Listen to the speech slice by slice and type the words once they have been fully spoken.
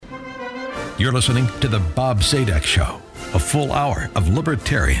You're listening to The Bob Zadek Show, a full hour of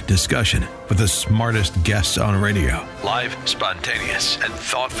libertarian discussion with the smartest guests on radio. Live, spontaneous, and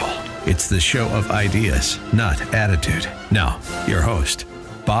thoughtful. It's the show of ideas, not attitude. Now, your host,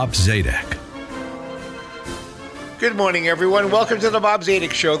 Bob Zadek. Good morning, everyone. Welcome to The Bob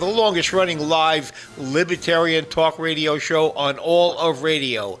Zadek Show, the longest-running live libertarian talk radio show on all of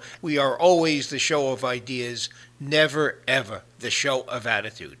radio. We are always the show of ideas, never, ever the show of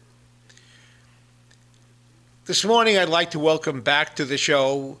attitude. This morning, I'd like to welcome back to the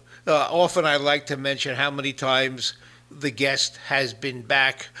show. Often I like to mention how many times the guest has been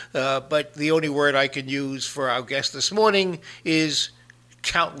back, but the only word I can use for our guest this morning is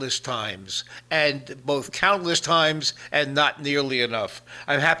countless times, and both countless times and not nearly enough.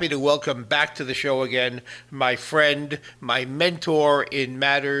 I'm happy to welcome back to the show again my friend, my mentor in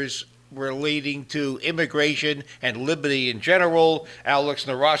matters relating to immigration and liberty in general, Alex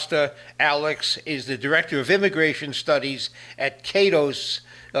Nowrasteh. Alex is the Director of Immigration Studies at Cato's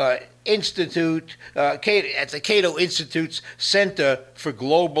Institute, at the Cato Institute's Center for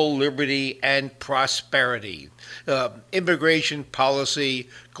Global Liberty and Prosperity. Immigration policy,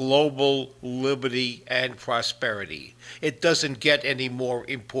 global liberty, and prosperity. It doesn't get any more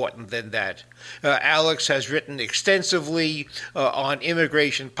important than that. Alex has written extensively on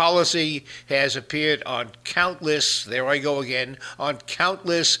immigration policy, has appeared on countless, there I go again, on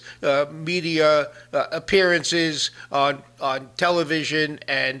countless media appearances on television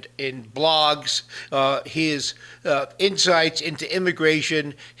and in blogs. His insights into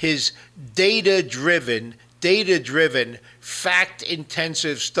immigration, his data-driven,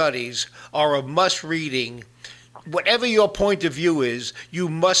 fact-intensive studies are a must-reading. Whatever your point of view is, you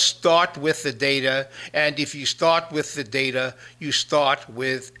must start with the data, and if you start with the data, you start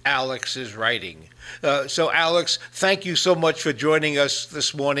with Alex's writing. So, Alex, thank you so much for joining us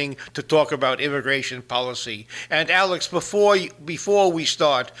this morning to talk about immigration policy. And, Alex, before we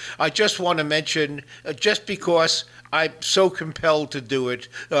start, I just want to mention, just because I'm so compelled to do it,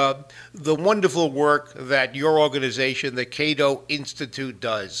 the wonderful work that your organization, the Cato Institute,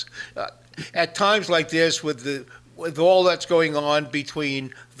 does. At times like this, with all that's going on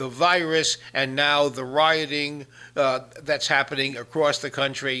between the virus and now the rioting that's happening across the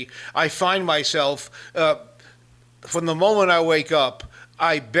country, I find myself, from the moment I wake up,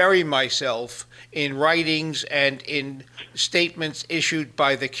 I bury myself in writings and in statements issued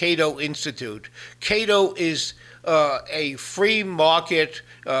by the Cato Institute. Cato is a free market,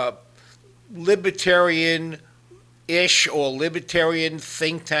 libertarian-ish or libertarian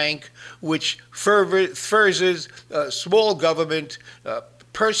think tank which furthers small government,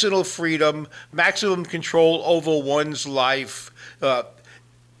 personal freedom, maximum control over one's life,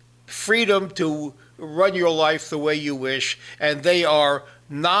 freedom to run your life the way you wish, and they are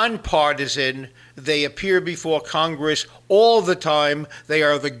nonpartisan. They appear before Congress all the time. They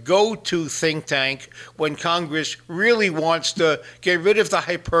are the go-to think tank when Congress really wants to get rid of the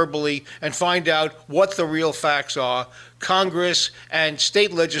hyperbole and find out what the real facts are. Congress and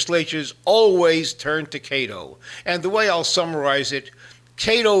state legislatures always turn to Cato. And the way I'll summarize it,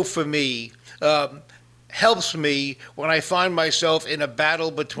 Cato for me helps me when I find myself in a battle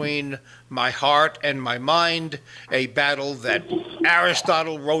between my heart and my mind, a battle that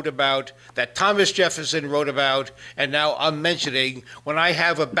Aristotle wrote about, that Thomas Jefferson wrote about, and now I'm mentioning when I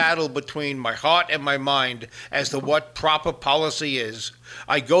have a battle between my heart and my mind as to what proper policy is.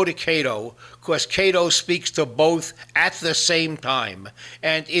 I go to Cato because Cato speaks to both at the same time,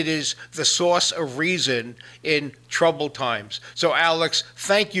 and it is the source of reason in troubled times. So, Alex,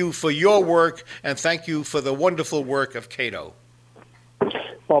 thank you for your work, and thank you for the wonderful work of Cato.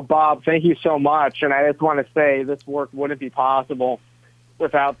 Well, Bob, thank you so much. And I just want to say this work wouldn't be possible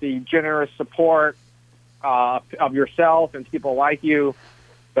without the generous support of yourself and people like you,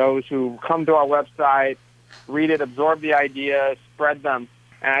 those who come to our website, read it, absorb the ideas, spread them.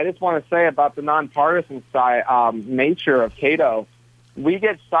 And I just want to say about the nonpartisan nature of Cato, we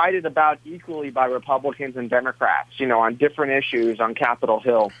get cited about equally by Republicans and Democrats, on different issues on Capitol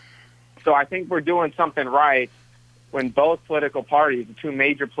Hill. So I think we're doing something right when both political parties, the two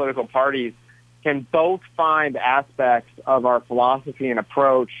major political parties, can both find aspects of our philosophy and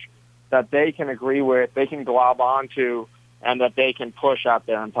approach that they can agree with, they can glob onto, and that they can push out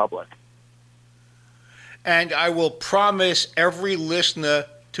there in public. And I will promise every listener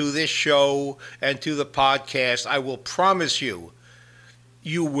to this show and to the podcast, I will promise you,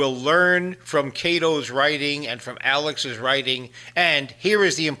 you will learn from Cato's writing and from Alex's writing. And here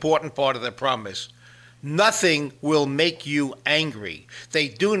is the important part of the promise. Nothing will make you angry. They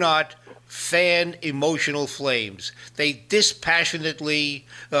do not fan emotional flames. They dispassionately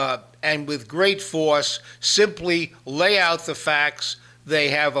and with great force simply lay out the facts. They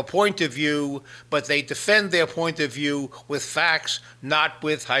have a point of view, but they defend their point of view with facts, not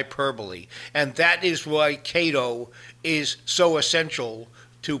with hyperbole. And that is why Cato is so essential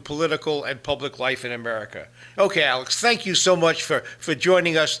to political and public life in America. Okay, Alex, thank you so much for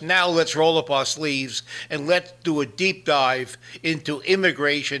joining us. Now let's roll up our sleeves and let's do a deep dive into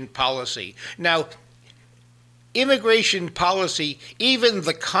immigration policy. Now, immigration policy, even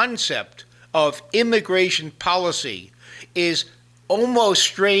the concept of immigration policy, is almost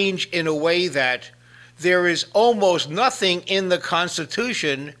strange in a way that there is almost nothing in the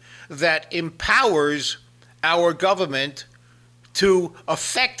Constitution that empowers our government to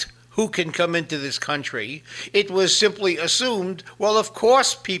affect who can come into this country. It was simply assumed, well, of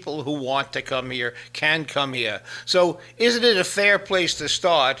course people who want to come here can come here. So isn't it a fair place to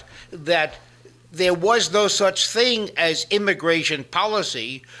start that there was no such thing as immigration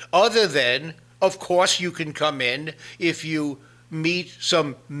policy other than, of course, you can come in if you meet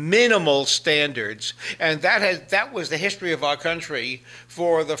some minimal standards. And that was the history of our country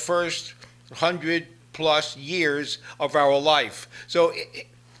for the first 100+ years of our life. So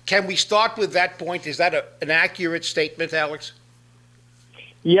can we start with that point? Is that an accurate statement, Alex?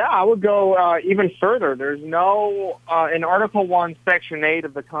 Yeah, I would go even further. There's no, in Article 1, Section 8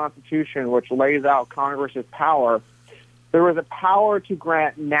 of the Constitution, which lays out Congress's power, there was a power to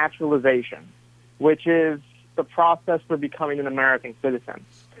grant naturalization, which is the process for becoming an American citizen.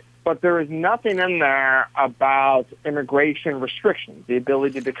 But there is nothing in there about immigration restrictions, the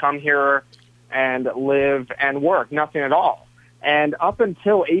ability to come here and live and work, nothing at all. And up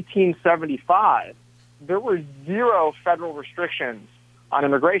until 1875, there were zero federal restrictions on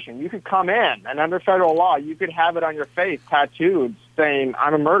immigration. You could come in, and under federal law, you could have it on your face, tattooed, saying,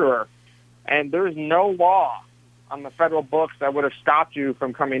 I'm a murderer. And there's no law on the federal books that would have stopped you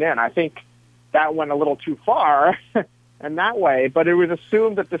from coming in. I think that went a little too far in that way, but it was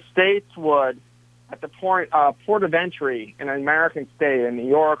assumed that the states would, at the port of entry in an American state, in New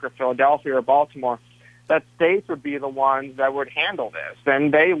York or Philadelphia or Baltimore, that states would be the ones that would handle this,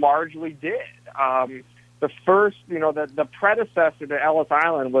 and they largely did. The first, the predecessor to Ellis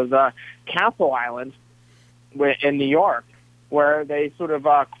Island was Castle Island in New York, where they sort of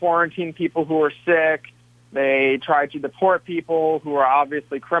quarantined people who were sick. They tried to deport people who were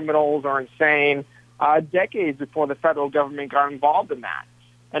obviously criminals or insane decades before the federal government got involved in that.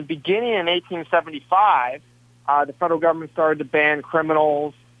 And beginning in 1875, the federal government started to ban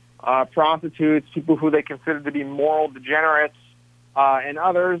criminals, prostitutes, people who they considered to be moral degenerates, and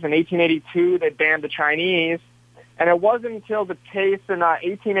others. In 1882, they banned the Chinese. And it wasn't until the case in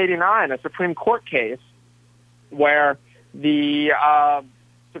 1889, a Supreme Court case, where the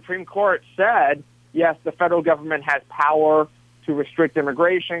Supreme Court said, yes, the federal government has power to restrict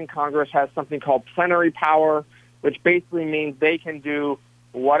immigration. Congress has something called plenary power, which basically means they can do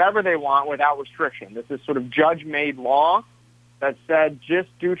whatever they want without restriction. This is sort of judge-made law that said just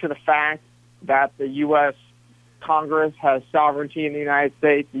due to the fact that the U.S. Congress has sovereignty in the United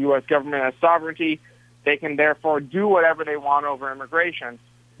States, the U.S. government has sovereignty, they can therefore do whatever they want over immigration.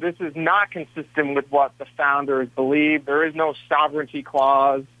 This is not consistent with what the founders believed. There is no sovereignty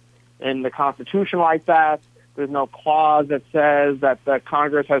clause in the Constitution like that. There's no clause that says that the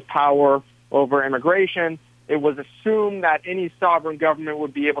Congress has power over immigration. It was assumed that any sovereign government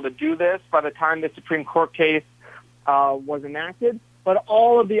would be able to do this by the time the Supreme Court case was enacted. But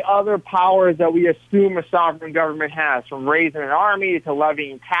all of the other powers that we assume a sovereign government has, from raising an army to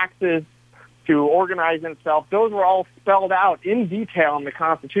levying taxes to organizing itself, those were all spelled out in detail in the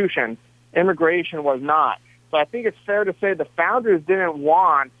Constitution. Immigration was not. So I think it's fair to say the founders didn't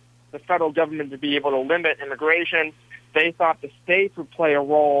want the federal government to be able to limit immigration. They thought the states would play a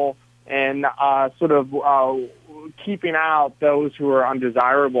role in sort of keeping out those who are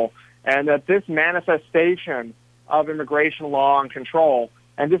undesirable, and that this manifestation of immigration law and control,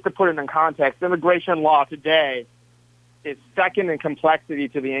 and just to put it in context, immigration law today is second in complexity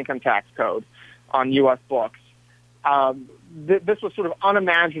to the income tax code on U.S. books. This was sort of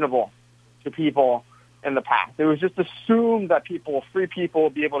unimaginable to people in the past. It was just assumed that free people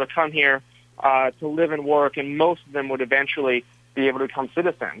would be able to come here to live and work, and most of them would eventually be able to become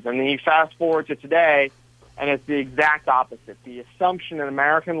citizens. And then you fast forward to today, and it's the exact opposite. The assumption in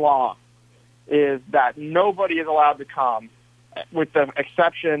American law is that nobody is allowed to come, with the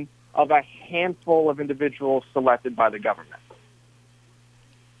exception of a handful of individuals selected by the government.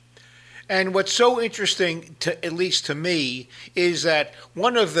 And what's so interesting, at least to me, is that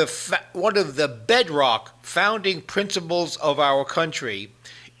one of the bedrock founding principles of our country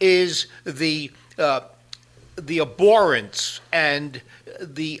is the abhorrence and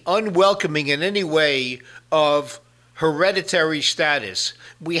the unwelcoming in any way of hereditary status.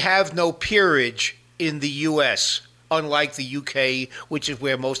 We have no peerage in the U.S., unlike the UK, which is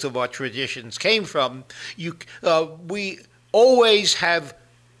where most of our traditions came from. We always have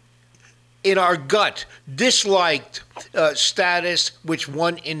in our gut disliked status which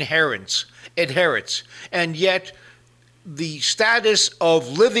one inherits. And yet the status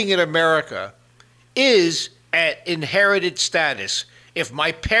of living in America is an inherited status. If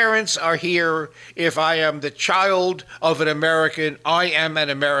my parents are here, if I am the child of an American, I am an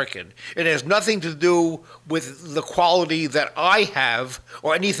American. It has nothing to do with the quality that I have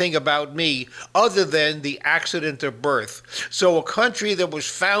or anything about me other than the accident of birth. So a country that was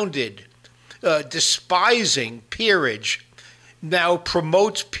founded despising peerage now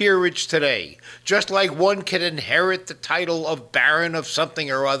promotes peerage today. Just like one can inherit the title of Baron of something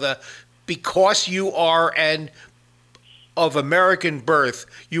or other because you are of American birth,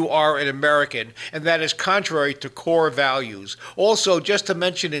 you are an American, and that is contrary to core values. Also, just to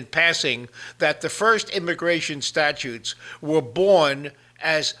mention in passing that the first immigration statutes were born,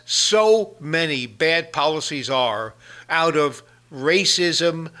 as so many bad policies are, out of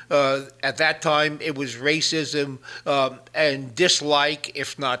racism. At that time, it was racism and dislike,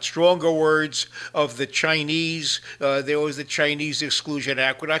 if not stronger words, of the Chinese. There was the Chinese Exclusion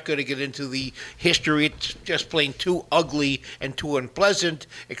Act. We're not going to get into the history. It's just plain too ugly and too unpleasant,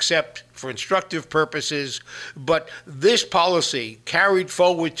 except for instructive purposes. But this policy, carried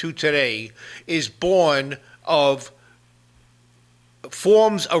forward to today, is born of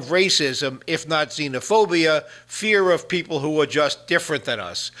forms of racism, if not xenophobia, fear of people who are just different than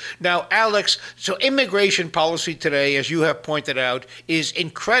us. Now, Alex, so immigration policy today, as you have pointed out, is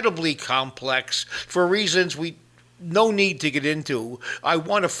incredibly complex for reasons we no need to get into. I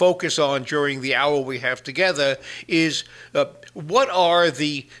want to focus on during the hour we have together is what are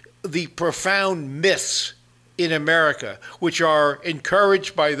the profound myths in America, which are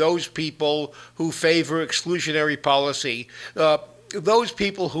encouraged by those people who favor exclusionary policy, those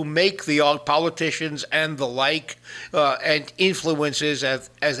people who make the politicians and the like, and influences, as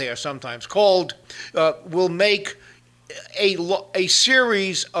they are sometimes called, will make a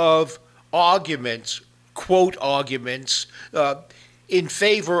series of arguments, quote arguments, in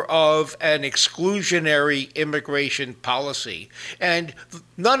favor of an exclusionary immigration policy. And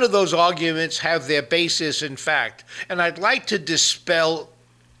none of those arguments have their basis in fact. And I'd like to dispel,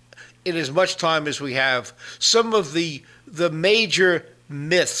 in as much time as we have, some of the major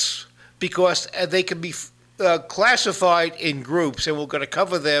myths, because they can be classified in groups, and we're going to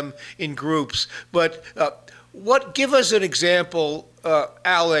cover them in groups. But give us an example,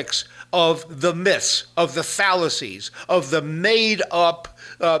 Alex, of the myths, of the fallacies, of the made-up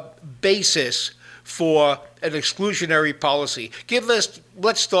basis for an exclusionary policy.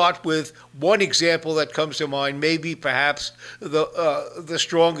 Let's start with one example that comes to mind, maybe perhaps the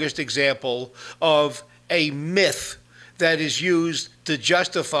strongest example of a myth that is used to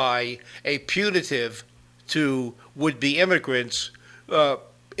justify a punitive to would-be immigrants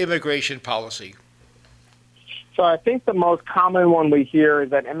immigration policy. So I think the most common one we hear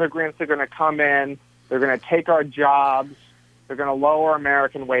is that immigrants are going to come in, they're going to take our jobs, they're going to lower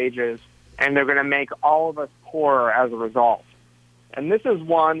American wages, and they're going to make all of us poorer as a result. And this is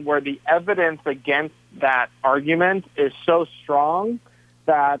one where the evidence against that argument is so strong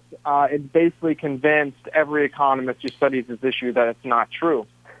that it basically convinced every economist who studies this issue that it's not true.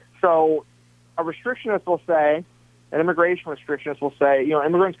 So a restrictionist will say, an immigration restrictionist will say,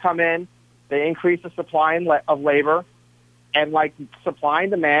 immigrants come in, they increase the supply of labor, and like supply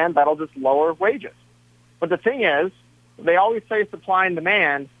and demand, that'll just lower wages. But the thing is, they always say supply and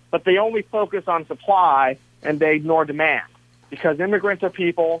demand, but they only focus on supply and they ignore demand. Because immigrants are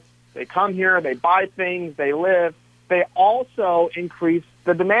people, they come here, they buy things, they live, they also increase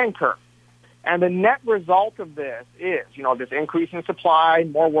the demand curve. And the net result of this is, this increase in supply,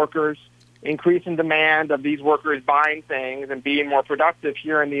 more workers, increase in demand of these workers buying things and being more productive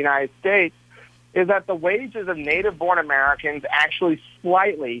here in the United States, is that the wages of native-born Americans actually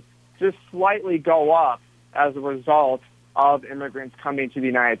just slightly go up as a result of immigrants coming to the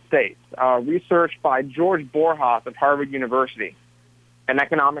United States. Research by George Borjas of Harvard University, an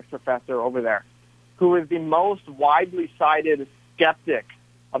economics professor over there, who is the most widely cited skeptic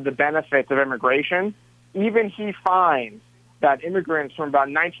of the benefits of immigration. Even he finds that immigrants from about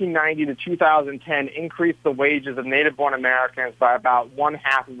 1990 to 2010 increased the wages of native-born Americans by about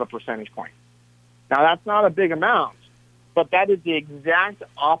 0.5 of a percentage point. Now, that's not a big amount, but that is the exact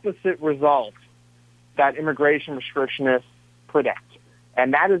opposite result that immigration restrictionists predict.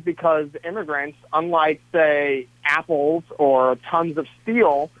 And that is because immigrants, unlike, say, apples or tons of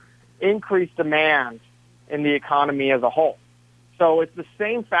steel, increase demand in the economy as a whole. So it's the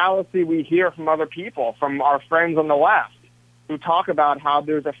same fallacy we hear from other people, from our friends on the left, who talk about how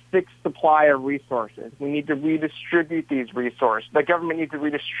there's a fixed supply of resources. We need to redistribute these resources. The government needs to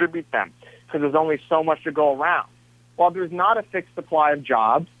redistribute them because there's only so much to go around. Well, there's not a fixed supply of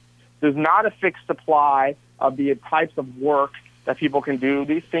jobs. There's not a fixed supply of the types of work that people can do.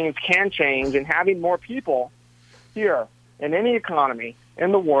 These things can change, and having more people here in any economy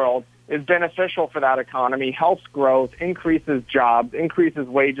in the world is beneficial for that economy, helps growth, increases jobs, increases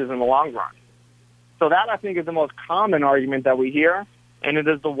wages in the long run. So that, I think, is the most common argument that we hear, and it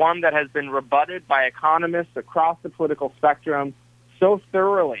is the one that has been rebutted by economists across the political spectrum so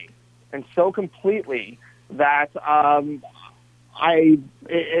thoroughly and so completely that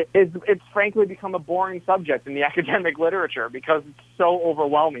it's frankly become a boring subject in the academic literature because it's so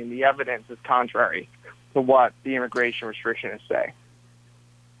overwhelming. The evidence is contrary to what the immigration restrictions say.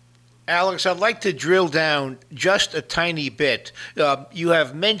 Alex, I'd like to drill down just a tiny bit. You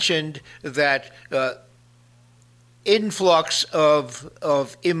have mentioned that influx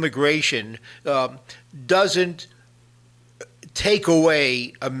of immigration doesn't take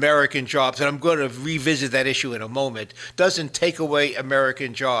away American jobs, and I'm going to revisit that issue in a moment, doesn't take away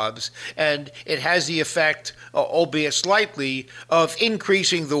American jobs, and it has the effect, albeit slightly, of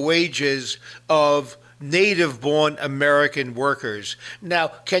increasing the wages of native-born American workers. Now,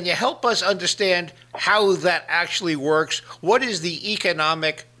 can you help us understand how that actually works? What is the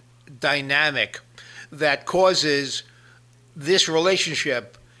economic dynamic that causes this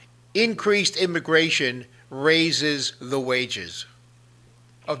relationship? Increased immigration raises the wages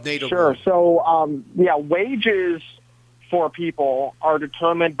of native-born. Sure. So, wages for people are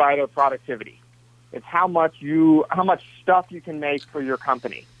determined by their productivity. It's how much stuff you can make for your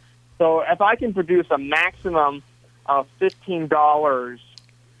company. So if I can produce a maximum of $15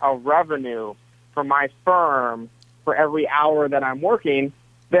 of revenue for my firm for every hour that I'm working,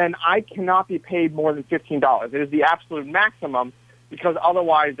 then I cannot be paid more than $15. It is the absolute maximum because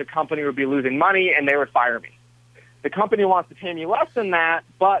otherwise the company would be losing money and they would fire me. The company wants to pay me less than that,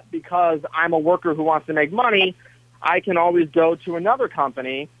 but because I'm a worker who wants to make money, I can always go to another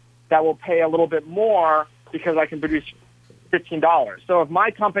company that will pay a little bit more because I can produce $15. So if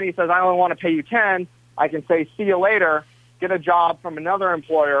my company says I only want to pay you $10, I can say see you later, get a job from another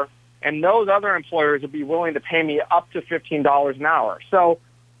employer, and those other employers would be willing to pay me up to $15 an hour. So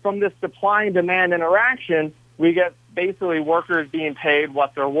from this supply and demand interaction, we get basically workers being paid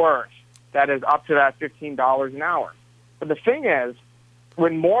what they're worth. That is up to that $15 an hour. But the thing is,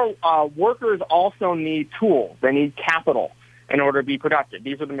 when more workers also need tools, they need capital in order to be productive.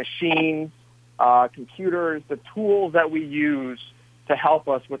 These are the machines, computers, the tools that we use to help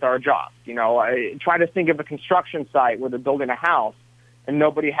us with our jobs. I try to think of a construction site where they're building a house and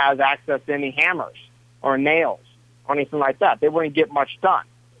nobody has access to any hammers or nails or anything like that. They wouldn't get much done.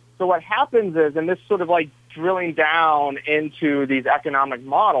 So what happens is, and this sort of like drilling down into these economic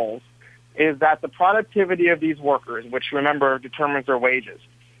models, is that the productivity of these workers, which remember determines their wages,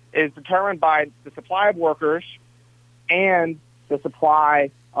 is determined by the supply of workers and the supply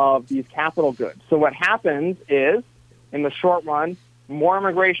of these capital goods. So what happens is, in the short run, more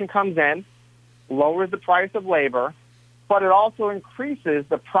immigration comes in, lowers the price of labor, but it also increases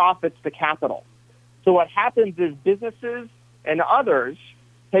the profits to capital. So what happens is businesses and others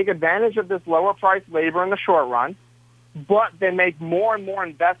take advantage of this lower priced labor in the short run, but they make more and more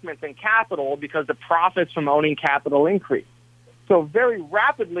investments in capital because the profits from owning capital increase. So very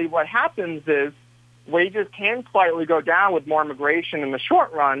rapidly what happens is wages can slightly go down with more immigration in the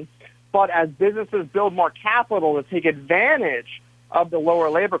short run, but as businesses build more capital to take advantage of the lower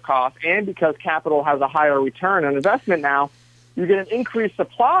labor costs, and because capital has a higher return on investment now, you get an increased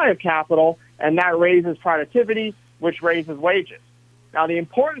supply of capital, and that raises productivity, which raises wages. Now, the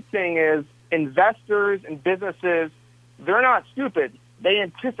important thing is investors and businesses, they're not stupid. They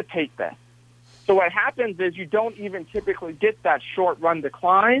anticipate this. So what happens is you don't even typically get that short-run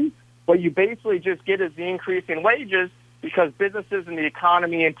decline. What you basically just get is the increase in wages because businesses in the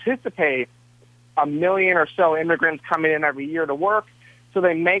economy anticipate 1 million or so immigrants coming in every year to work. So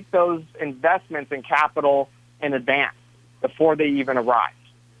they make those investments in capital in advance before they even arrive.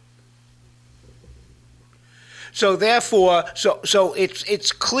 So therefore, so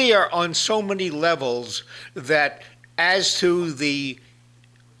it's clear on so many levels that as to the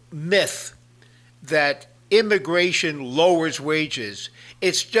myth that immigration lowers wages.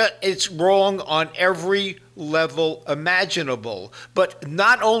 It's wrong on every level imaginable. But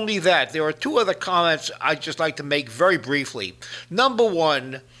not only that, there are two other comments I'd just like to make very briefly. Number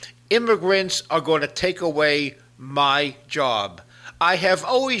one, immigrants are going to take away my job. I have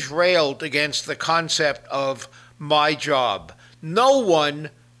always railed against the concept of my job. No one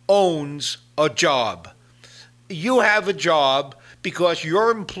owns a job. You have a job because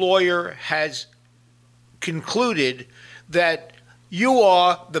your employer has concluded that you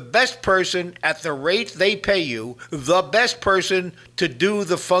are the best person at the rate they pay you, the best person to do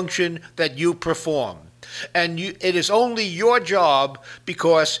the function that you perform. And it is only your job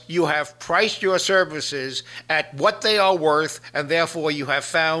because you have priced your services at what they are worth, and therefore you have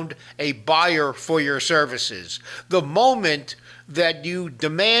found a buyer for your services. The moment that you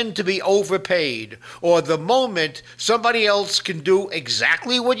demand to be overpaid, or the moment somebody else can do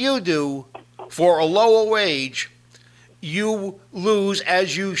exactly what you do for a lower wage, you lose,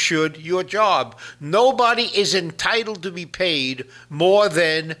 as you should, your job. Nobody is entitled to be paid more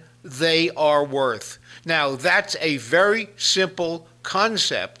than they are worth. Now, that's a very simple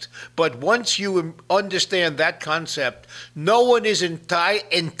concept, but once you understand that concept, no one is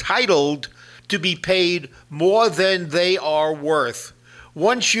entitled to be paid more than they are worth.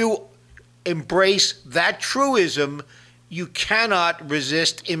 Once you embrace that truism, you cannot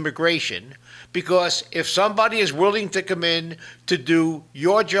resist immigration, because if somebody is willing to come in to do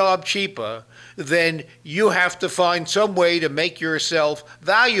your job cheaper, then you have to find some way to make yourself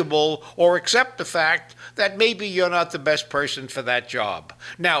valuable or accept the fact that maybe you're not the best person for that job.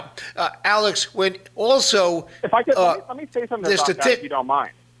 Now, Alex, when also... If I could, let me say something about that, if you don't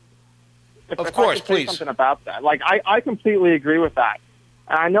mind. Of course, I could say please. Something about that. Like, I completely agree with that.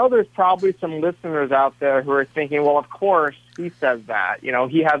 And I know there's probably some listeners out there who are thinking, well, of course, he says that. You know,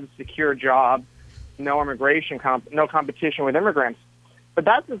 he has a secure job, no immigration, no competition with immigrants. But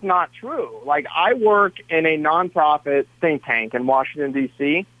that's just not true. Like, I work in a nonprofit think tank in Washington,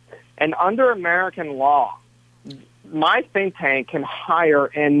 D.C., and under American law, my think tank can hire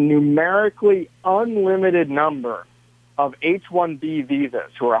a numerically unlimited number of H-1B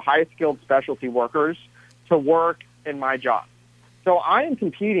visas, who are high-skilled specialty workers, to work in my job. So I am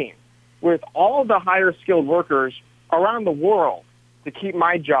competing with all the higher-skilled workers around the world to keep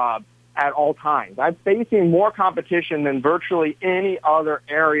my job at all times. I'm facing more competition than virtually any other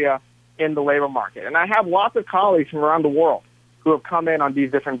area in the labor market. And I have lots of colleagues from around the world who have come in on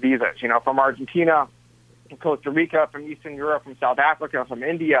these different visas, you know, from Argentina, from Costa Rica, from Eastern Europe, from South Africa, from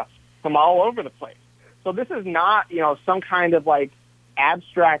India, from all over the place. So this is not, you know, some kind of like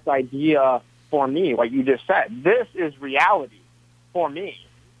abstract idea for me, like you just said. This is reality for me,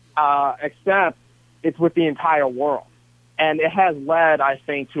 except it's with the entire world. And it has led, I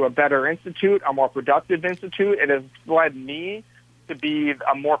think, to a better institute, a more productive institute. It has led me to be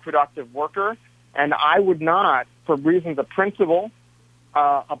a more productive worker. And I would not, for reasons of principle,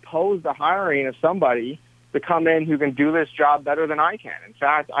 oppose the hiring of somebody to come in who can do this job better than I can. In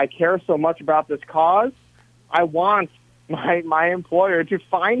fact, I care so much about this cause, I want my employer to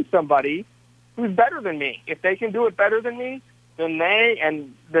find somebody who's better than me. If they can do it better than me, then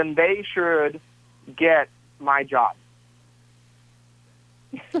they should get my job.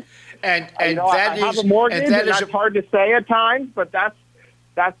 And I have a mortgage, and that's hard to say at times, but that's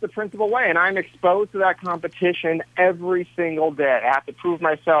the principal way. And I'm exposed to that competition every single day. I have to prove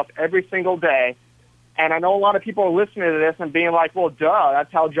myself every single day. And I know a lot of people are listening to this and being like, well, duh,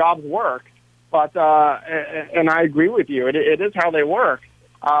 that's how jobs work. But and I agree with you. It is how they work.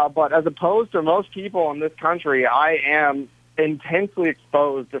 But as opposed to most people in this country, I am intensely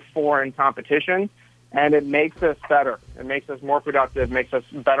exposed to foreign competition, and it makes us better. It makes us more productive, makes us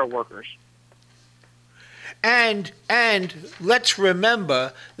better workers. And let's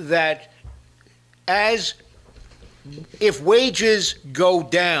remember that if wages go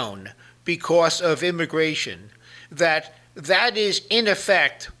down because of immigration, that is in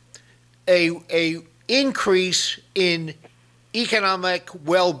effect a increase in economic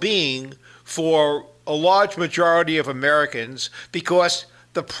well-being for a large majority of Americans, because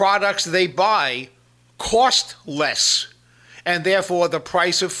the products they buy cost less. And therefore, the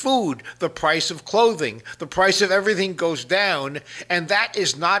price of food, the price of clothing, the price of everything goes down, and that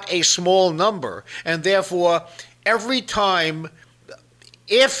is not a small number. And therefore, every time,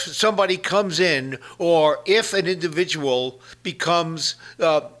 if somebody comes in, or if an individual becomes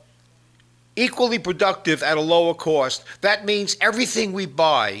equally productive at a lower cost, that means everything we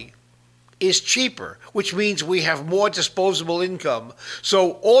buy is cheaper, which means we have more disposable income.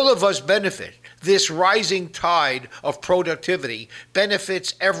 So all of us benefit. this rising tide of productivity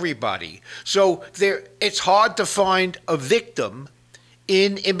benefits everybody. So it's hard to find a victim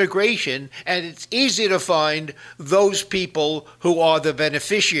in immigration, and it's easy to find those people who are the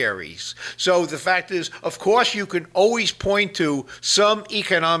beneficiaries. So the fact is, of course, you can always point to some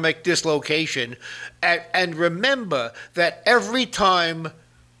economic dislocation, and remember that every time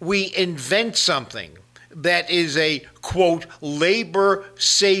we invent something that is a, quote,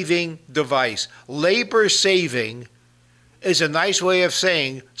 labor-saving device. Labor-saving is a nice way of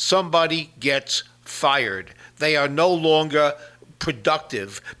saying somebody gets fired. They are no longer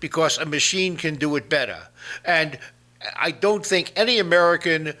productive because a machine can do it better. And I don't think any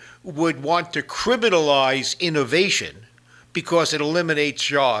American would want to criminalize innovation because it eliminates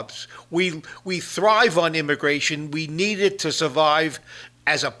jobs. We thrive on immigration. We need it to survive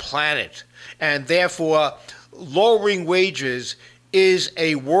as a planet. And therefore, lowering wages is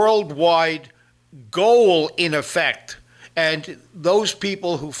a worldwide goal in effect. And those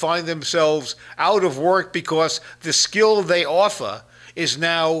people who find themselves out of work because the skill they offer is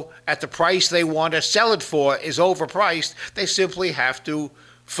now at the price they want to sell it for is overpriced, they simply have to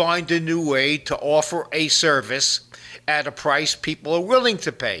find a new way to offer a service at a price people are willing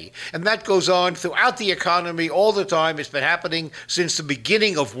to pay. And that goes on throughout the economy all the time. It's been happening since the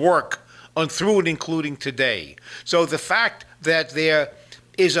beginning of work on through and including today. So the fact that there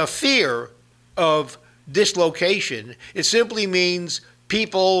is a fear of dislocation, it simply means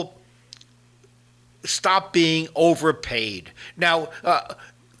people stop being overpaid. Now,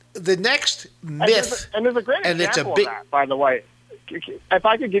 the next myth, and there's a great example of that, by the way. If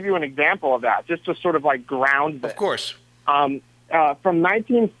I could give you an example of that, just to sort of like ground this. Of course. From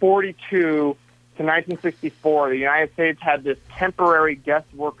 1942 to 1964, the United States had this temporary guest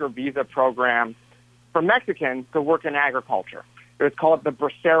worker visa program for Mexicans to work in agriculture. It was called the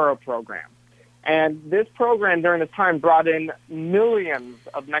Bracero program. And this program during this time brought in millions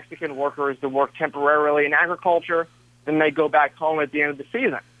of Mexican workers to work temporarily in agriculture. Then they go back home at the end of the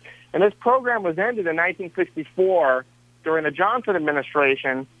season. And this program was ended in 1964 during the Johnson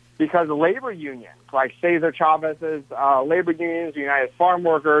administration because labor unions, like Cesar Chavez's labor unions, United Farm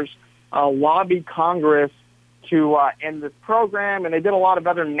Workers, lobbied Congress to end this program. And they did a lot of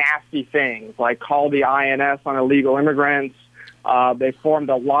other nasty things, like call the INS on illegal immigrants. They formed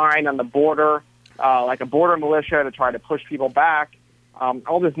a line on the border, like a border militia, to try to push people back,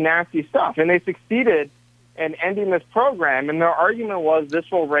 all this nasty stuff. And they succeeded in ending this program, and their argument was this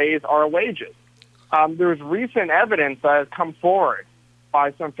will raise our wages. There's recent evidence that has come forward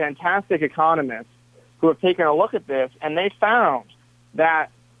by some fantastic economists who have taken a look at this, and they found that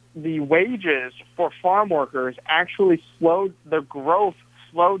the wages for farm workers actually their growth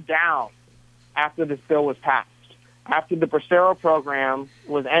slowed down after this bill was passed. After the Bracero program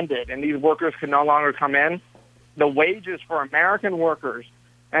was ended and these workers could no longer come in, the wages for American workers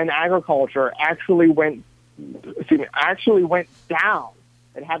in agriculture actually went down.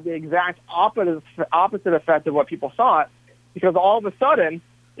 It had the exact opposite effect of what people thought, because all of a sudden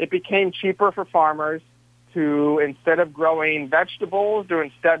it became cheaper for farmers to, instead of growing vegetables, to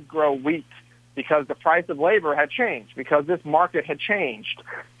instead grow wheat, because the price of labor had changed, because this market had changed.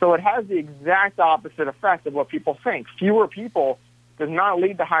 So it has the exact opposite effect of what people think. Fewer people does not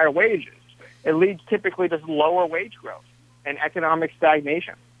lead to higher wages. It leads typically to lower wage growth and economic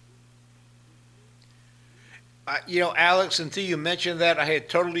stagnation. Alex, until you mentioned that, I had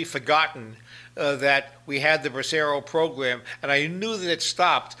totally forgotten that we had the Bracero program, and I knew that it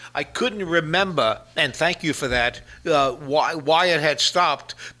stopped. I couldn't remember, and thank you for that, why it had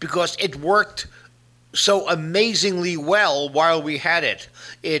stopped, because it worked so amazingly well while we had it.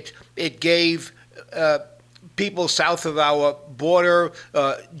 It gave people south of our border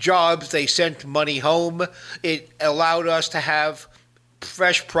jobs. They sent money home. It allowed us to have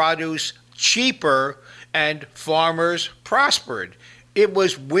fresh produce cheaper, and farmers prospered. It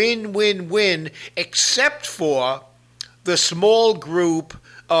was win-win-win, except for the small group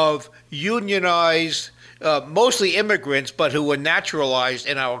of unionized, mostly immigrants, but who were naturalized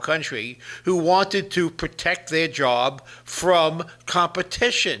in our country, who wanted to protect their job from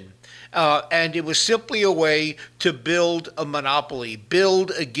competition. And it was simply a way to build a monopoly,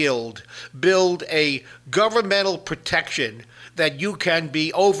 build a guild, build a governmental protection that you can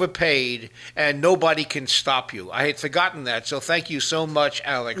be overpaid and nobody can stop you. I had forgotten that, so thank you so much,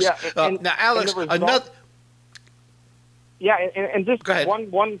 Alex. Yeah, now, Alex, another... Yeah, and just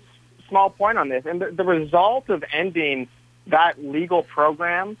one small point on this. And the result of ending that legal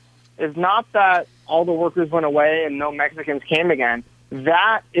program is not that all the workers went away and no Mexicans came again.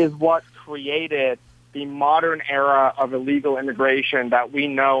 That is what created the modern era of illegal immigration that we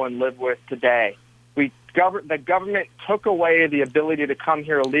know and live with today. The government took away the ability to come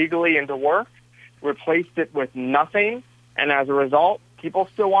here legally and to work, replaced it with nothing, and as a result, people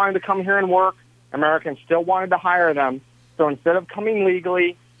still wanted to come here and work. Americans still wanted to hire them. So instead of coming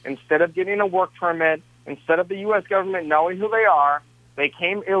legally, instead of getting a work permit, instead of the U.S. government knowing who they are, they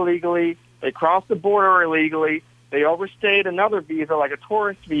came illegally, they crossed the border illegally, they overstayed another visa like a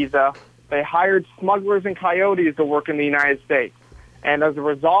tourist visa, they hired smugglers and coyotes to work in the United States. And as a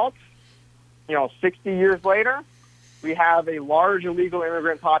result, 60 years later, we have a large illegal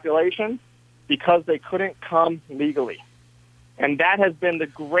immigrant population because they couldn't come legally. And that has been the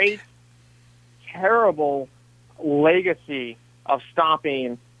great, terrible legacy of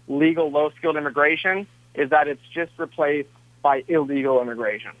stopping legal, low-skilled immigration, is that it's just replaced by illegal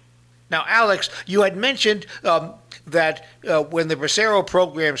immigration. Now, Alex, you had mentioned that when the Bracero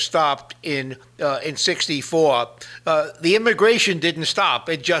program stopped in '64, the immigration didn't stop.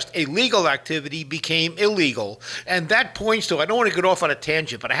 It just illegal activity became illegal, and that points to—I don't want to get off on a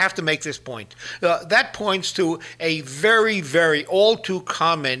tangent, but I have to make this point. That points to a very, very all too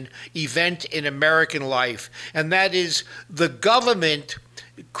common event in American life, and that is the government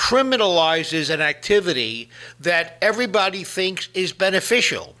criminalizes an activity that everybody thinks is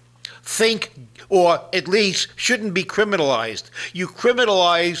beneficial. Or at least shouldn't be criminalized. You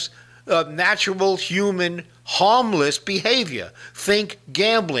criminalize natural, human, harmless behavior. Think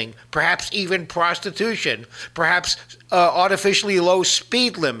gambling, perhaps even prostitution, perhaps artificially low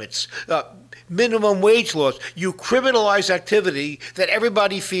speed limits, minimum wage laws. You criminalize activity that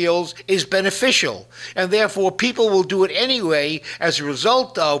everybody feels is beneficial, and therefore people will do it anyway, as a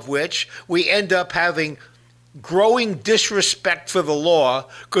result of which we end up having growing disrespect for the law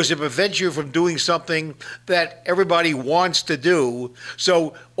because it prevents you from doing something that everybody wants to do.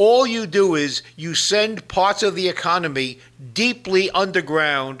 So all you do is you send parts of the economy deeply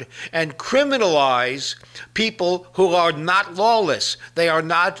underground and criminalize people who are not lawless. They are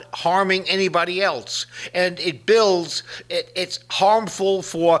not harming anybody else. And it's harmful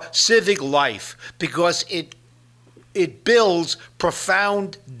for civic life because it builds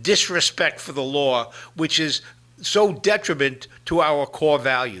profound disrespect for the law, which is so detriment to our core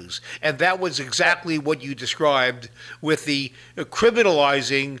values. And that was exactly what you described with the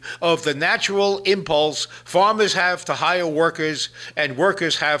criminalizing of the natural impulse farmers have to hire workers and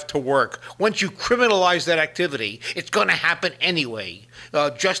workers have to work. Once you criminalize that activity, it's going to happen anyway.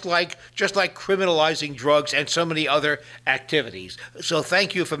 Just like criminalizing drugs and so many other activities. So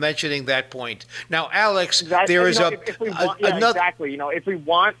thank you for mentioning that point. Now, Alex, exactly. There is another. Exactly. If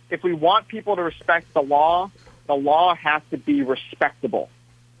we want people to respect the law has to be respectable.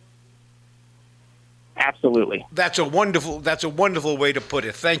 Absolutely. That's a wonderful way to put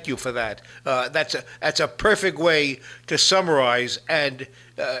it. Thank you for that. That's a perfect way to summarize, and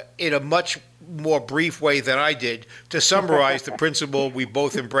in a much more brief way than I did, to summarize the principle we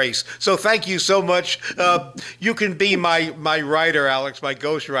both embrace. So thank you so much. You can be my writer, Alex, my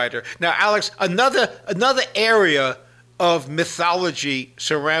ghostwriter. Now, Alex, another area of mythology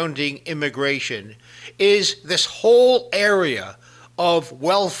surrounding immigration is this whole area of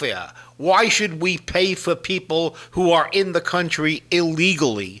welfare. Why should we pay for people who are in the country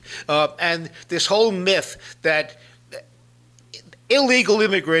illegally? And this whole myth that illegal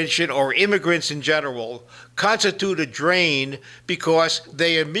immigration, or immigrants in general, constitute a drain because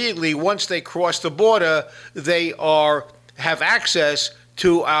they immediately, once they cross the border, they have access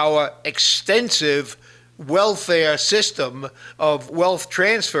to our extensive welfare system of wealth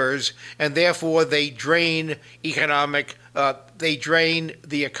transfers, and therefore they drain the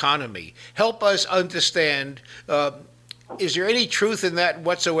economy. Help us understand, is there any truth in that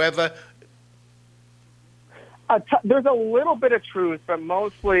whatsoever? There's a little bit of truth, but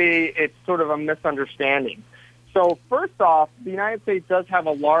mostly it's sort of a misunderstanding. So first off, the United States does have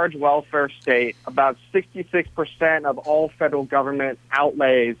a large welfare state. About 66% of all federal government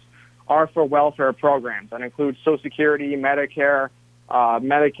outlays are for welfare programs. That includes Social Security, Medicare,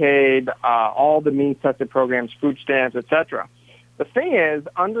 Medicaid, all the means-tested programs, food stamps, etc. The thing is,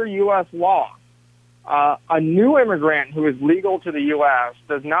 under U.S. law, a new immigrant who is legal to the U.S.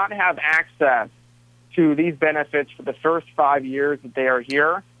 does not have access to these benefits for the first 5 years that they are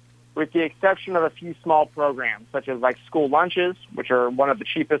here, with the exception of a few small programs, such as like school lunches, which are one of the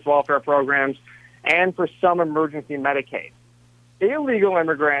cheapest welfare programs, and for some emergency Medicaid. Illegal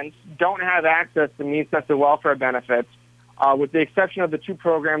immigrants don't have access to means-tested welfare benefits, with the exception of the two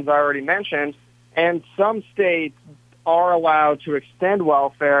programs I already mentioned, and some states are allowed to extend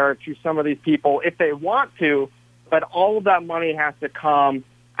welfare to some of these people if they want to, but all of that money has to come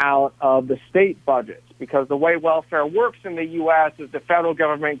out of the state budgets, because the way welfare works in the U.S. is the federal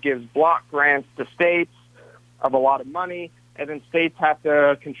government gives block grants to states of a lot of money, and then states have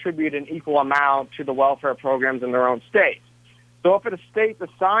to contribute an equal amount to the welfare programs in their own states. So if a state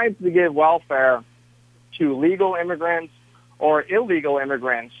decides to give welfare to legal immigrants or illegal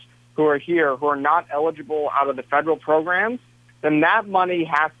immigrants who are here, who are not eligible out of the federal programs, then that money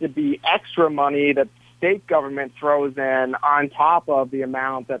has to be extra money that the state government throws in on top of the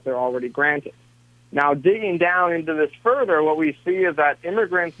amount that they're already granted. Now, digging down into this further, what we see is that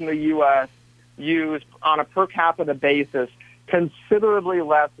immigrants in the U.S. use, on a per capita basis, considerably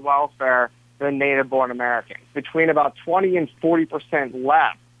less welfare than native-born Americans, between about 20 and 40%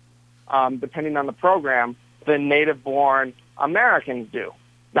 less, depending on the program, than native-born Americans do.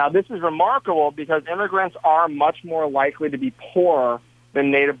 Now, this is remarkable because immigrants are much more likely to be poorer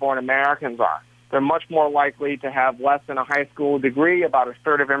than native-born Americans are. They're much more likely to have less than a high school degree. About a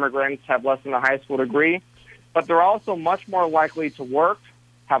third of immigrants have less than a high school degree. But they're also much more likely to work,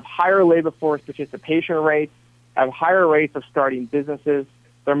 have higher labor force participation rates, have higher rates of starting businesses.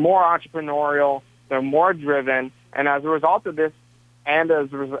 They're more entrepreneurial. They're more driven. And as a result of this,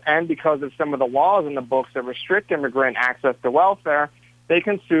 and because of some of the laws in the books that restrict immigrant access to welfare, they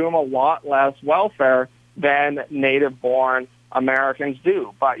consume a lot less welfare than native-born Americans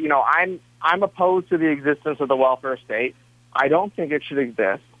do. But, I'm opposed to the existence of the welfare state. I don't think it should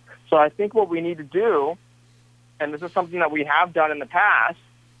exist. So I think what we need to do, and this is something that we have done in the past,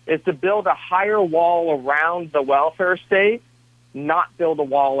 is to build a higher wall around the welfare state, not build a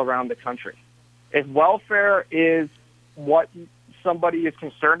wall around the country. If welfare is what somebody is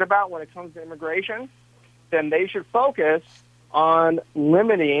concerned about when it comes to immigration, then they should focus on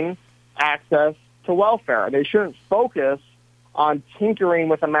limiting access to welfare. They shouldn't focus on tinkering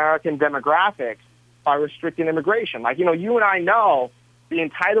with American demographics by restricting immigration. Like, you and I know the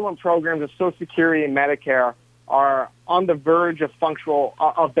entitlement programs of Social Security and Medicare are on the verge of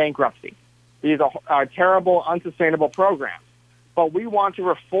bankruptcy. These are terrible, unsustainable programs. But we want to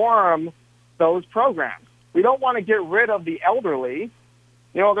reform those programs. We don't want to get rid of the elderly.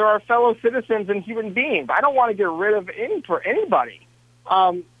 There are fellow citizens and human beings. I don't want to get rid of anybody.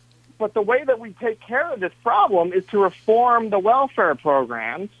 But the way that we take care of this problem is to reform the welfare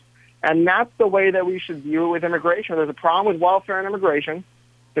programs, and that's the way that we should view it with immigration. If there's a problem with welfare and immigration,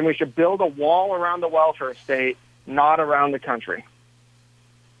 then we should build a wall around the welfare state, not around the country.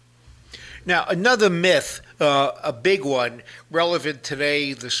 Now, another myth, a big one, relevant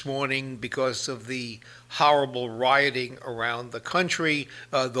today, this morning, because of the horrible rioting around the country,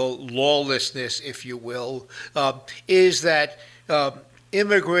 the lawlessness, if you will, is that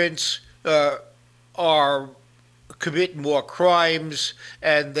immigrants are commit more crimes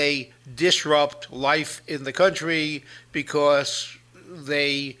and they disrupt life in the country because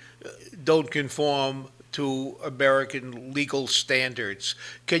they don't conform to American legal standards.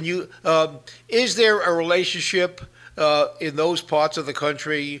 Can you? Is there a relationship in those parts of the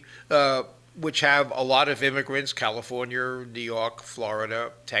country which have a lot of immigrants? California, New York,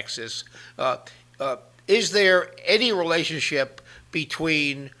 Florida, Texas. Is there any relationship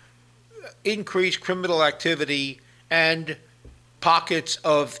between increased criminal activity and pockets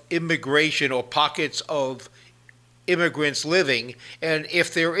of immigration or pockets of immigrants living? And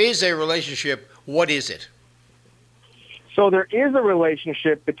if there is a relationship, what is it? So there is a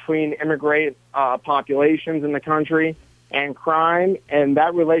relationship between immigrant populations in the country and crime, and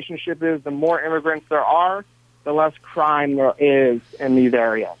that relationship is the more immigrants there are, the less crime there is in these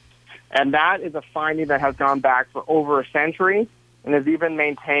areas. And that is a finding that has gone back for over a century and is even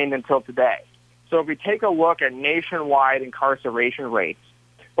maintained until today. So if we take a look at nationwide incarceration rates,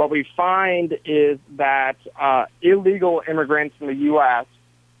 what we find is that illegal immigrants in the U.S.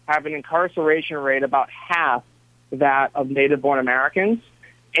 have an incarceration rate about half that of native-born Americans,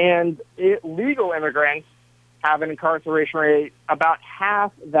 and legal immigrants have an incarceration rate about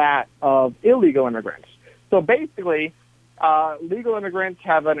half that of illegal immigrants. So basically, legal immigrants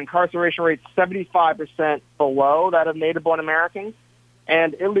have an incarceration rate 75% below that of native-born Americans,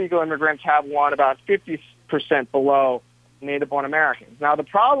 and illegal immigrants have one about 50% below native-born Americans. Now, the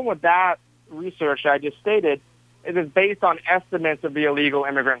problem with that research I just stated is it's based on estimates of the illegal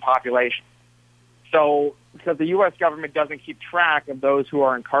immigrant population. So, because the U.S. government doesn't keep track of those who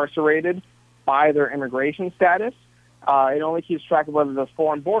are incarcerated by their immigration status, it only keeps track of whether they're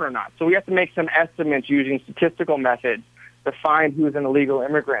foreign born or not. So we have to make some estimates using statistical methods to find who's an illegal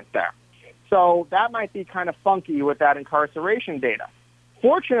immigrant there. So that might be kind of funky with that incarceration data.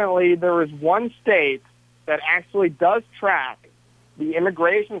 Fortunately, there is one state that actually does track the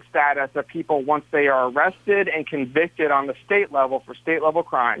immigration status of people once they are arrested and convicted on the state level for state-level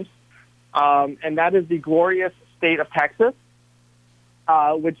crimes. And that is the glorious state of Texas,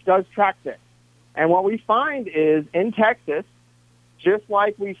 which does track this. And what we find is in Texas, just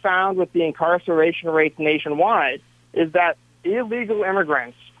like we found with the incarceration rates nationwide, is that illegal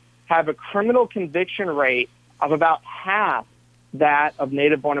immigrants have a criminal conviction rate of about half that of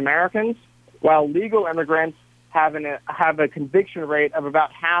native-born Americans, while legal immigrants have a conviction rate of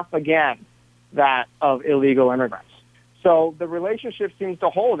about half again that of illegal immigrants. So the relationship seems to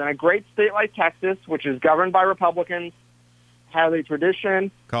hold. In a great state like Texas, which is governed by Republicans, has a tradition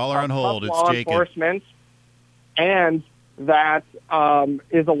Caller on hold. It's law Jacob. enforcement, and that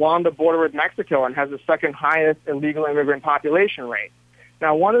is along the border with Mexico and has the second highest illegal immigrant population rate.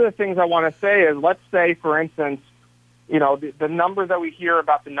 Now, one of the things I want to say is, let's say, for instance, you know, the number that we hear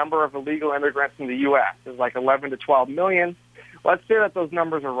about the number of illegal immigrants in the U.S. is like 11 to 12 million. Let's say that those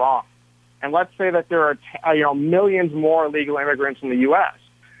numbers are wrong. And let's say that there are, millions more illegal immigrants in the U.S.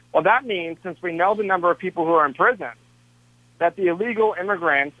 Well, that means, since we know the number of people who are in prison, that the illegal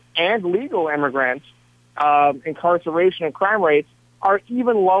immigrants and legal immigrants incarceration and crime rates are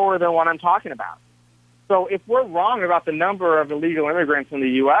even lower than what I'm talking about. So if we're wrong about the number of illegal immigrants in the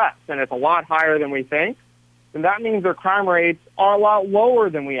U.S. and it's a lot higher than we think, then that means their crime rates are a lot lower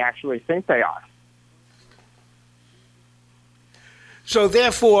than we actually think they are. So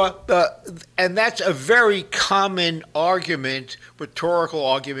therefore, and that's a very common argument, rhetorical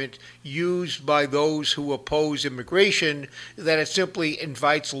argument, used by those who oppose immigration, that it simply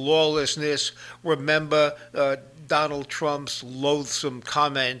invites lawlessness. Remember Donald Trump's loathsome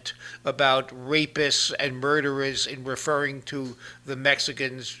comment about rapists and murderers in referring to the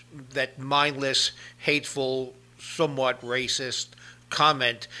Mexicans, that mindless, hateful, somewhat racist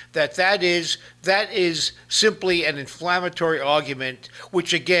comment, that is simply an inflammatory argument,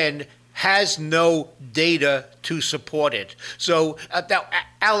 which again has no data to support it. So now,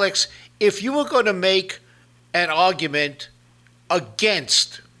 Alex, if you were going to make an argument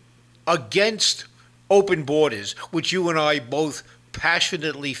against open borders, which you and I both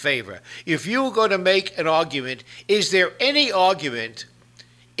passionately favor, if you were going to make an argument, is there any argument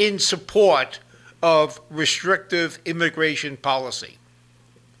in support of restrictive immigration policy?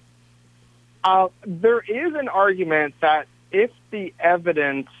 There is an argument that if the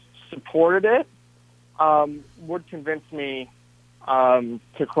evidence supported it, would convince me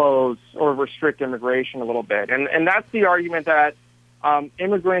to close or restrict immigration a little bit. And that's the argument that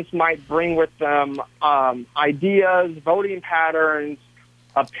immigrants might bring with them ideas, voting patterns,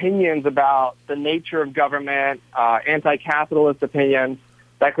 opinions about the nature of government, anti-capitalist opinions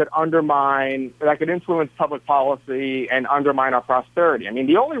that could influence public policy and undermine our prosperity. I mean,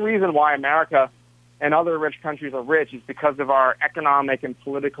 the only reason why America and other rich countries are rich is because of our economic and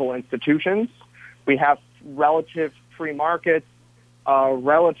political institutions. We have relative free markets,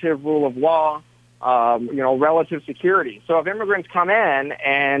 relative rule of law, relative security. So if immigrants come in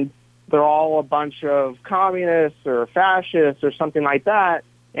and they're all a bunch of communists or fascists or something like that,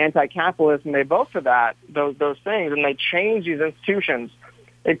 anti-capitalist, and they vote for those things, and they change these institutions,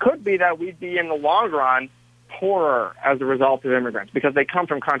 it could be that we'd be, in the long run, poorer as a result of immigrants because they come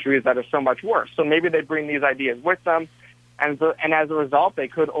from countries that are so much worse. So maybe they bring these ideas with them, and as a result, they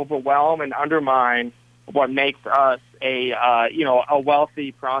could overwhelm and undermine what makes us a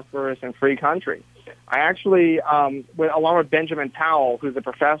wealthy, prosperous, and free country. I actually, along with Benjamin Powell, who's a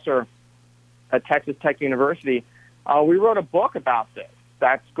professor at Texas Tech University, we wrote a book about this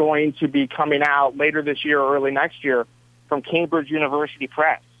that's going to be coming out later this year or early next year from Cambridge University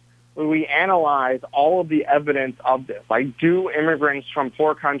Press, where we analyze all of the evidence of this. Like, do immigrants from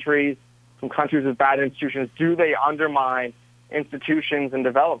poor countries, from countries with bad institutions, do they undermine institutions in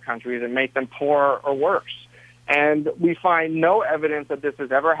developed countries and make them poorer or worse? And we find no evidence that this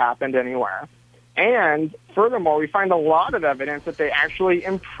has ever happened anywhere. And furthermore, we find a lot of evidence that they actually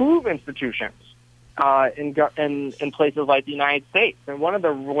improve institutions in places like the United States. And one of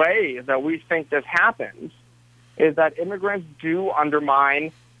the ways that we think this happens is that immigrants do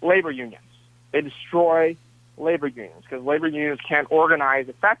undermine labor unions. They destroy labor unions because labor unions can't organize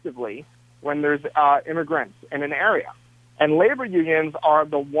effectively when there's immigrants in an area. And labor unions are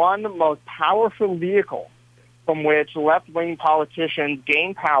the one most powerful vehicle from which left-wing politicians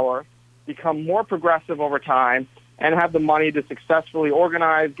gain power, become more progressive over time, and have the money to successfully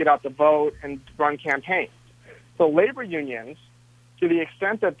organize, get out the vote, and run campaigns. So labor unions, to the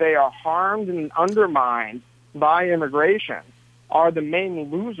extent that they are harmed and undermined by immigration, are the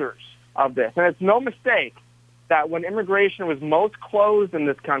main losers of this. And it's no mistake that when immigration was most closed in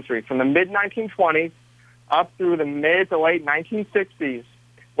this country, from the mid-1920s up through the mid to late 1960s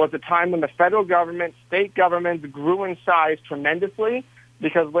was a time when the federal government, state governments grew in size tremendously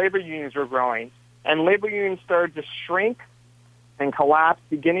because labor unions were growing. And labor unions started to shrink and collapse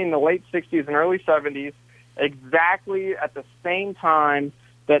beginning in the late 60s and early 70s, exactly at the same time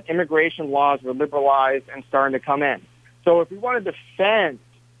that immigration laws were liberalized and starting to come in. So if we want to defend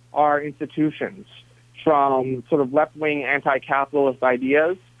our institutions from sort of left-wing anti-capitalist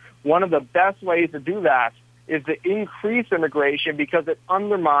ideas, one of the best ways to do that is to increase immigration because it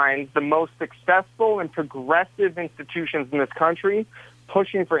undermines the most successful and progressive institutions in this country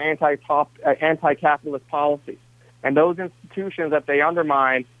pushing for anti-capitalist policies. And those institutions that they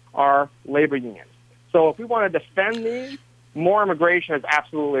undermine are labor unions. So if we want to defend these, more immigration is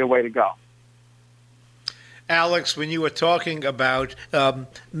absolutely a way to go. Alex, when you were talking about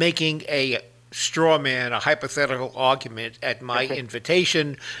making a straw man, a hypothetical argument at my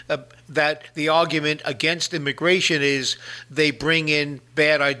invitation, that the argument against immigration is they bring in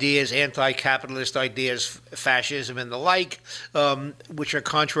bad ideas, anti-capitalist ideas, fascism and the like, which are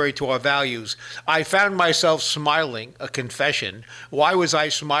contrary to our values. I found myself smiling, a confession. Why was I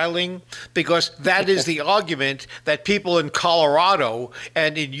smiling? Because that is the argument that people in Colorado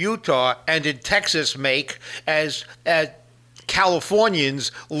and in Utah and in Texas make as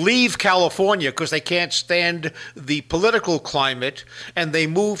Californians leave California because they can't stand the political climate, and they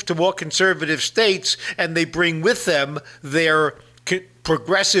move to more conservative states, and they bring with them their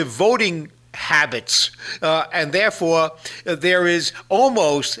progressive voting habits. And therefore, there is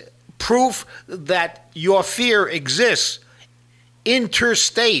almost proof that your fear exists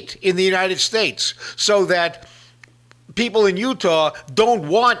interstate in the United States, so that people in Utah don't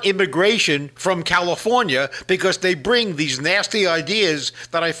want immigration from California because they bring these nasty ideas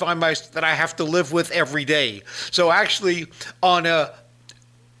that that I have to live with every day. So actually, on a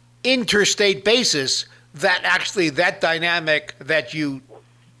interstate basis, that dynamic that you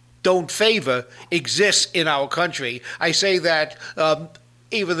don't favor exists in our country. I say that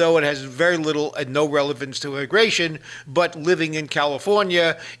even though it has very little and no relevance to immigration, but living in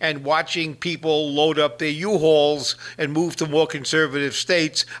California and watching people load up their U-Hauls and move to more conservative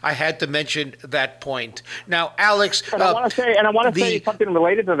states, I had to mention that point. Now, Alex, and I want to say something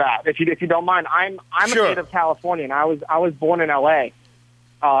related to that, if you don't mind. I'm sure. a native Californian. I was born in L.A.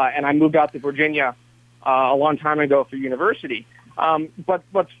 And I moved out to Virginia a long time ago for university. But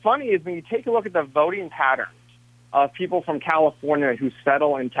what's funny is when you take a look at the voting patterns of people from California who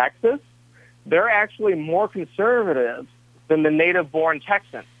settle in Texas, they're actually more conservative than the native-born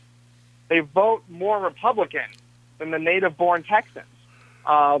Texans. They vote more Republican than the native-born Texans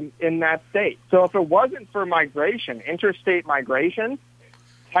in that state. So if it wasn't for migration, interstate migration,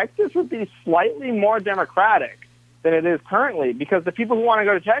 Texas would be slightly more Democratic than it is currently, because the people who want to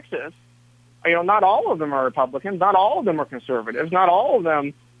go to Texas, not all of them are Republicans, not all of them are conservatives, not all of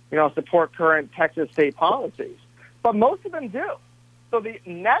them, support current Texas state policies. But most of them do. So the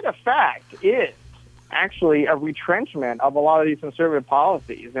net effect is actually a retrenchment of a lot of these conservative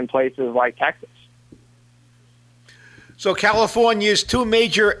policies in places like Texas. So California's two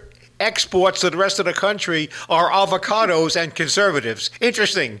major exports to the rest of the country are avocados and conservatives.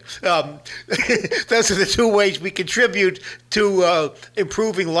 Interesting. Those are the two ways we contribute to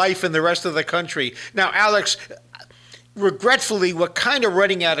improving life in the rest of the country. Now, Alex, regretfully, we're kind of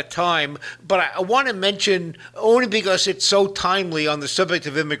running out of time, but I want to mention, only because it's so timely on the subject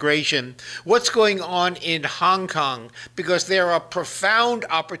of immigration, what's going on in Hong Kong, because there are profound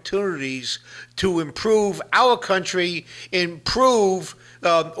opportunities to improve our country,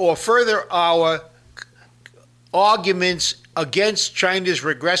 or further our arguments against China's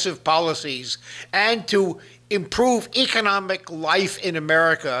regressive policies, and to improve economic life in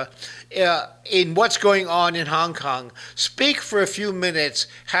America in what's going on in Hong Kong. Speak for a few minutes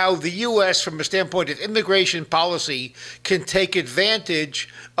how the U.S., from a standpoint of immigration policy, can take advantage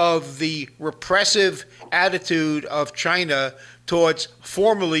of the repressive attitude of China towards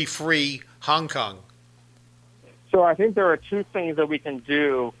formerly free Hong Kong. So I think there are two things that we can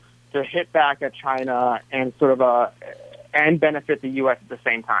do to hit back at China and and benefit the U.S. at the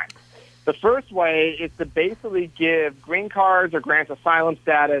same time. The first way is to basically give green cards or grant asylum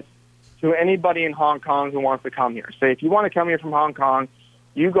status to anybody in Hong Kong who wants to come here. Say, if you want to come here from Hong Kong,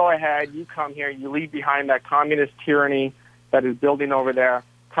 you go ahead, you come here, you leave behind that communist tyranny that is building over there.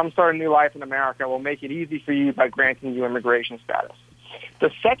 Come start a new life in America. We'll make it easy for you by granting you immigration status.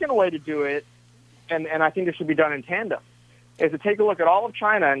 The second way to do it, and I think this should be done in tandem, is to take a look at all of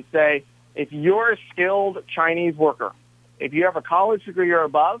China and say, if you're a skilled Chinese worker, if you have a college degree or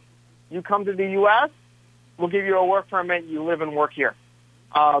above, you come to the U.S., we'll give you a work permit, you live and work here.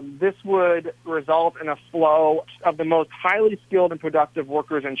 this would result in a flow of the most highly skilled and productive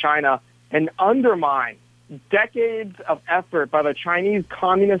workers in China and undermine decades of effort by the Chinese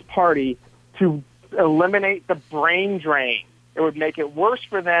Communist Party to eliminate the brain drain. It would make it worse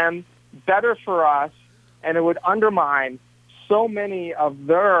for them, better for us, and it would undermine so many of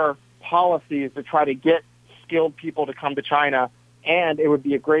their policies to try to get skilled people to come to China, and it would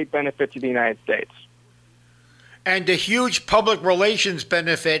be a great benefit to the United States. And a huge public relations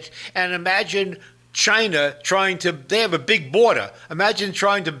benefit. And imagine China they have a big border. Imagine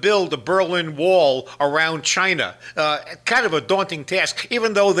trying to build a Berlin Wall around China. Kind of a daunting task.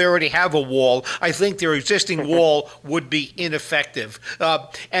 Even though they already have a wall, I think their existing wall would be ineffective.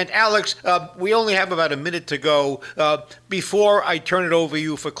 And Alex, we only have about a minute to go. Before I turn it over to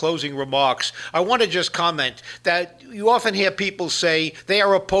you for closing remarks, I want to just comment that you often hear people say they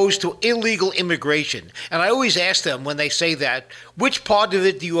are opposed to illegal immigration. And I always ask them when they say that, which part of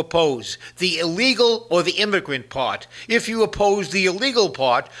it do you oppose? The illegal or the immigrant part? If you oppose the illegal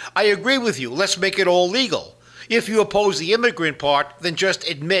part, I agree with you. Let's make it all legal. If you oppose the immigrant part, then just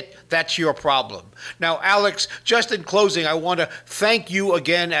admit that's your problem. Now, Alex, just in closing, I want to thank you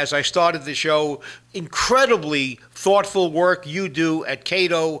again as I started the show. Incredibly thoughtful work you do at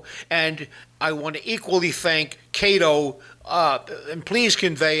Cato, and I want to equally thank Cato, and please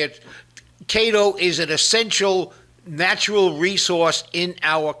convey it. Cato is an essential natural resource in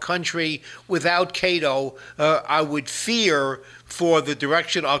our country. Without Cato, I would fear for the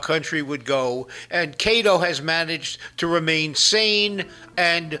direction our country would go. And Cato has managed to remain sane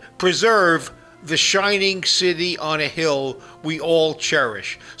and preserve the shining city on a hill we all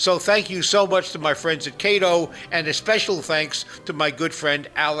cherish. So thank you so much to my friends at Cato, and a special thanks to my good friend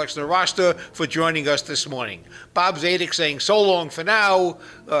Alex Nowrasteh for joining us this morning. Bob Zadek saying so long for now.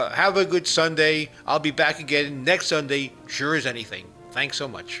 Have a good Sunday. I'll be back again next Sunday, sure as anything. Thanks so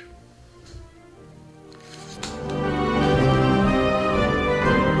much.